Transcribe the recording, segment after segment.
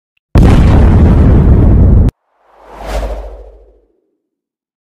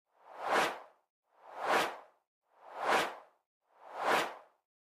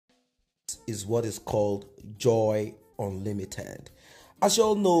is what is called Joy Unlimited. As you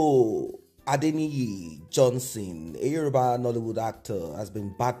all know, Adeniyi Johnson, a Yoruba Nollywood actor, has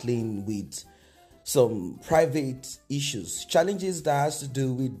been battling with some private issues, challenges that has to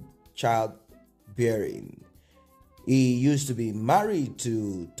do with childbearing. He used to be married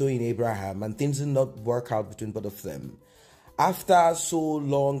to Toyin and things did not work out between both of them. After so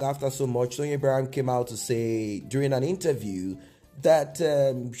long, after so much, Toyin came out to say during an interview that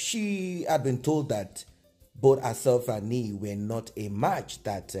she had been told that both herself and Ni were not a match,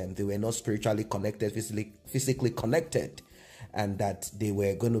 that they were not spiritually connected, physically connected, and that they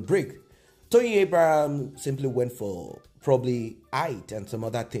were going to break. Toyin Abraham simply went for probably height and some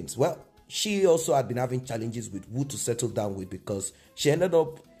other things. Well, she also had been having challenges with who to settle down with because she ended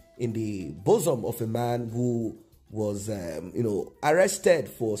up in the bosom of a man who was, arrested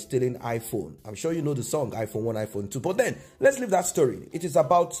for stealing iPhone. I'm sure you know the song iPhone 1, iPhone 2. But then, let's leave that story. It is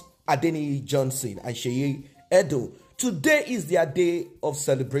about Adeniyi Johnson and Seyi Edun. Today is their day of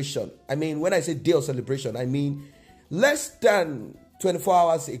celebration. I mean, when I say day of celebration, I mean less than 24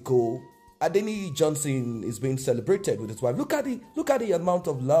 hours ago, Adeniyi Johnson is being celebrated with his wife. Look at the amount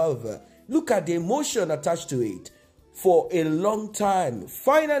of love. Look at the emotion attached to it. For a long time,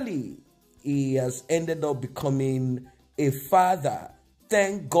 finally, he has ended up becoming a father.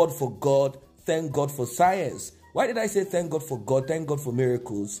 Thank God for God. Thank God for science. Why did I say thank God for God? Thank God for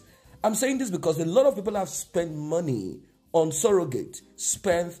miracles. I'm saying this because a lot of people have spent money on surrogate,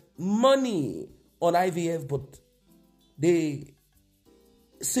 spent money on IVF, but they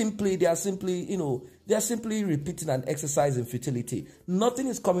are simply repeating an exercise in futility. Nothing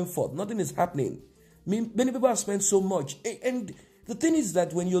is coming forth. Nothing is happening. Many people have spent so much. And the thing is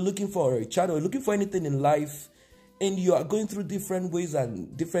that when you're looking for a child or looking for anything in life and you are going through different ways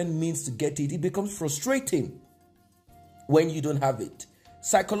and different means to get it, it becomes frustrating when you don't have it.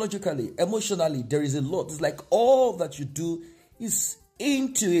 Psychologically, emotionally, there is a lot. It's like all that you do is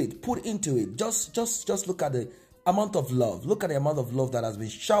into it, put into it. Just look at the amount of love. Look at the amount of love that has been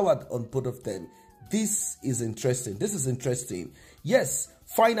showered on both of them. This is interesting. This is interesting. Yes,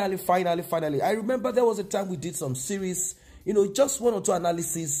 finally. I remember there was a time we did some series, just one or two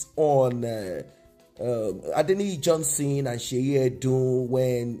analysis on Adeniyi Johnson and Seyi Edun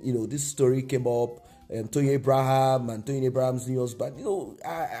when, this story came up. Toyin Abraham and Toyin Abraham's news, but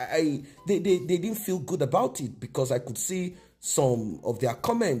they didn't feel good about it because I could see some of their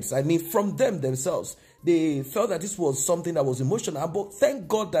comments. I mean, from them themselves, they felt that this was something that was emotional. But thank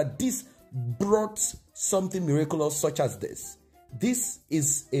God that this brought something miraculous such as this. This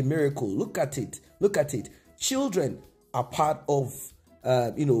is a miracle. Look at it. Look at it. Children are part of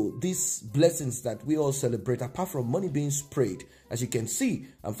these blessings that we all celebrate, apart from money being sprayed, as you can see.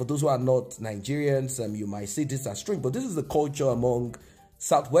 And for those who are not Nigerians, you might see this as strange, but this is the culture among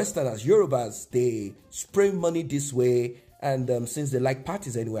Southwesterners, Yorubas. They spray money this way, and since they like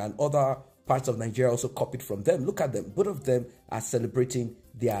parties anyway, and other parts of Nigeria also copied from them. Look at them. Both of them are celebrating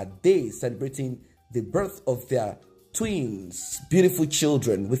their day, celebrating the birth of their twins, beautiful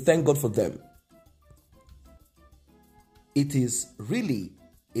children. We thank God for them. It is really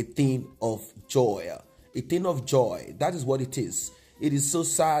a thing of joy. A thing of joy. That is what it is. It is so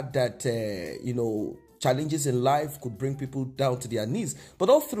sad that, challenges in life could bring people down to their knees. But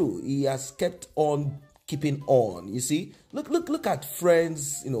all through, he has kept on keeping on. You see, look at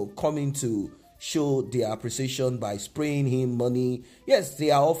friends, coming to show their appreciation by spraying him money. Yes,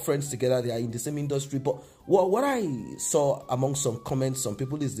 they are all friends together. They are in the same industry. But what I saw among some comments, some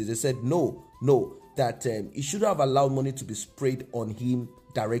people is this. They said, no, that he should have allowed money to be sprayed on him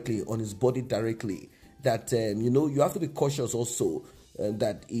directly, on his body directly. That, you have to be cautious also,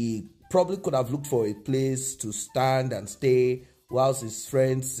 that he probably could have looked for a place to stand and stay whilst his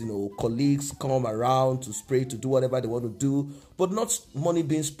friends, colleagues come around to spray, to do whatever they want to do, but not money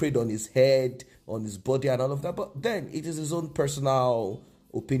being sprayed on his head, on his body and all of that. But then it is his own personal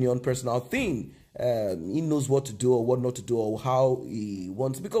opinion, personal thing. He knows what to do or what not to do or how he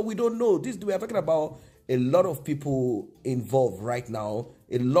wants, because we don't know. We are talking about a lot of people involved right now.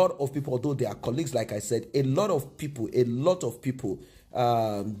 A lot of people, although they are colleagues, like I said, a lot of people,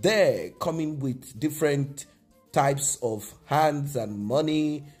 they're coming with different types of hands and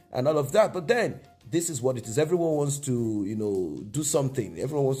money and all of that. But then this is what it is. Everyone wants to, do something.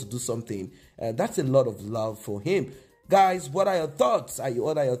 Everyone wants to do something. And that's a lot of love for him. Guys, what are your thoughts?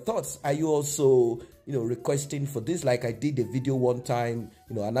 What are your thoughts? Are you also, requesting for this? Like I did a video one time,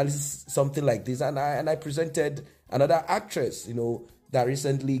 analysis, something like this. And I presented another actress, that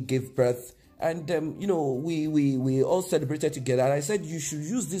recently gave birth. And, we all celebrated together. And I said, you should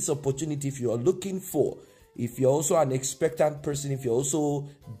use this opportunity if you are looking for if you're also an expectant person, if you're also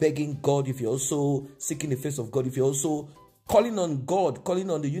begging God, if you're also seeking the face of God, if you're also calling on God, calling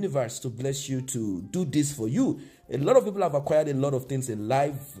on the universe to bless you, to do this for you. A lot of people have acquired a lot of things in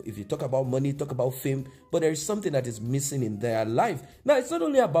life. If you talk about money, talk about fame, but there is something that is missing in their life. Now, it's not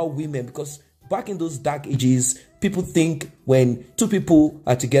only about women, because back in those dark ages, people think when two people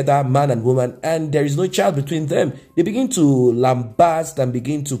are together, man and woman, and there is no child between them, they begin to lambast and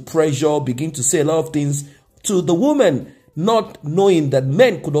begin to pressure, begin to say a lot of things to the woman, not knowing that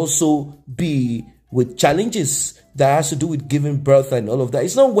men could also be with challenges that has to do with giving birth and all of that.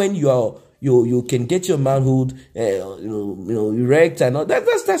 It's not when you can get your manhood, erect and all that.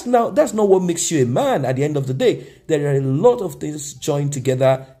 That's not what makes you a man. At the end of the day, there are a lot of things joined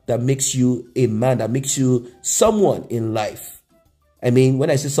together that makes you a man, that makes you someone in life. I mean, when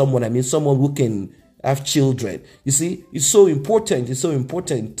I say someone, I mean someone who can have children. You see, it's so important. It's so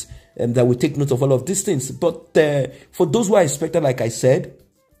important that we take note of all of these things. But for those who are expected, like I said,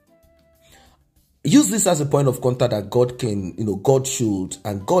 use this as a point of contact that God can, God should,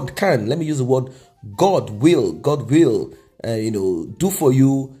 and God can. Let me use the word God will do for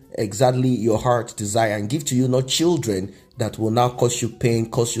you exactly your heart desire and give to you not children that will now cause you pain,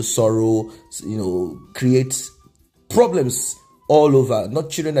 cause you sorrow, create problems all over.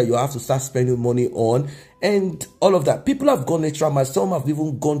 Not children that you have to start spending money on and all of that. People have gone extra mile. Some have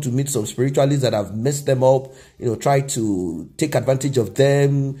even gone to meet some spiritualists that have messed them up, try to take advantage of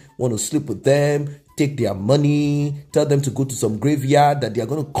them, want to sleep with them, take their money, tell them to go to some graveyard that they are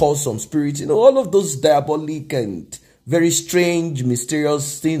going to call some spirits, all of those diabolic and very strange,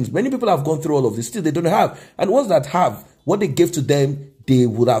 mysterious things. Many people have gone through all of this. Still, they don't have. And ones that have, what they gave to them, they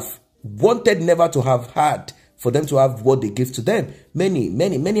would have wanted never to have had, for them to have what they give to them.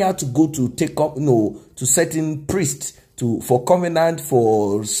 Many had to go to take up, to certain priests for covenant,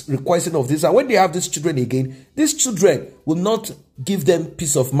 for requesting of this. And when they have these children again, these children will not give them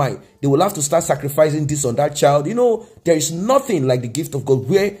peace of mind. They will have to start sacrificing this on that child. There is nothing like the gift of God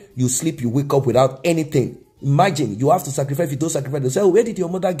where you sleep, you wake up without anything. Imagine you have to sacrifice. If you don't sacrifice, they say, where did your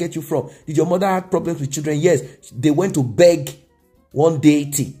mother get you from? Did your mother have problems with children? Yes, they went to beg one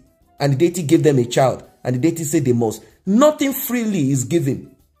deity, and the deity gave them a child. And the deity said they must. Nothing freely is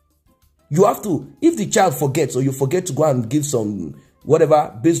given. You have to, if the child forgets or you forget to go and give some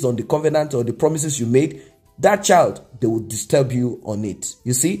whatever based on the covenant or the promises you made, that child, they will disturb you on it.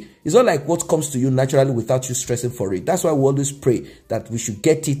 You see, it's not like what comes to you naturally without you stressing for it. That's why we always pray that we should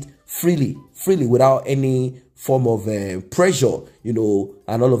get it freely without any form of pressure, and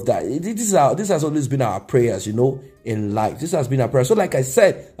all of that. This has always been our prayers, in life. This has been our prayer. So like I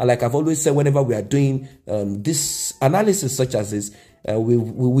said, and like I've always said, whenever we are doing this analysis such as this,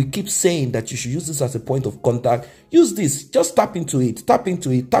 we keep saying that you should use this as a point of contact. Use this. Just tap into it. Tap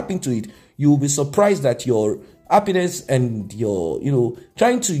into it. Tap into it. You will be surprised that your happiness and your,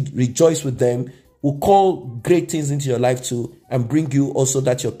 trying to rejoice with them will call great things into your life too and bring you also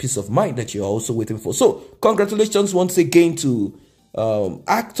that your peace of mind that you are also waiting for. So congratulations once again to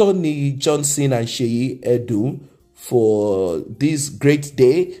Adeniyi Johnson and Seyi Edun for this great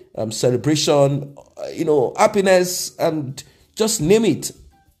day, celebration, happiness, and just name it.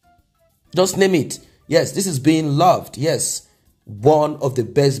 Just name it. Yes, this is being loved. Yes, one of the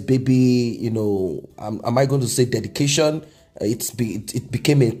best baby, am I going to say dedication? It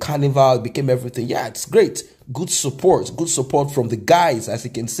became a carnival, it became everything. Yeah, it's great. Good support from the guys, as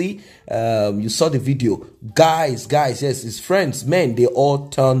you can see. You saw the video. Guys, yes, his friends, men, they all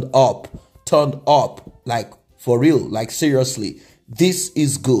turned up, like for real, like seriously. This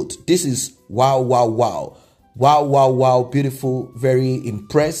is good. This is wow. Beautiful, very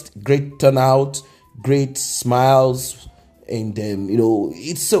impressed, great turnout, great smiles, and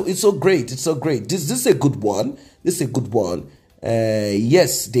it's so great. This is a good one.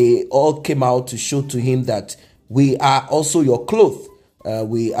 Yes, they all came out to show to him that we are also your cloth.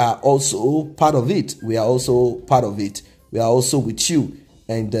 We are also part of it. We are also with you,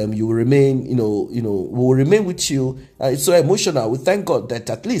 and you will remain. We will remain with you. It's so emotional. We thank God that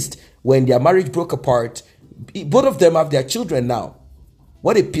at least when their marriage broke apart, both of them have their children now.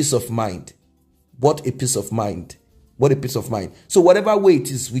 What a peace of mind. What a peace of mind. So whatever way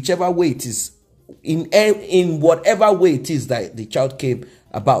it is, whichever way it is, in whatever way it is that the child came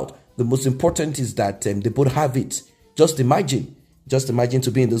about, the most important is that they both have it. Just imagine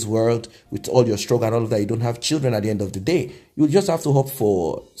to be in this world with all your struggle and all of that. You don't have children at the end of the day. You just have to hope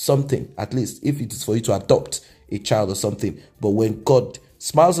for something, at least if it is for you to adopt a child or something. But when God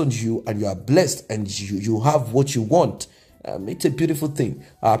smiles on you and you are blessed and you have what you want, it's a beautiful thing.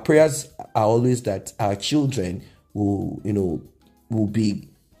 Our prayers are always that our children will be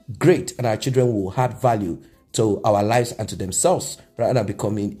great, and our children will add value to our lives and to themselves rather than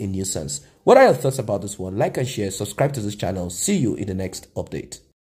becoming a nuisance. What are your thoughts about this one? Like and share, subscribe to this channel. See you in the next update.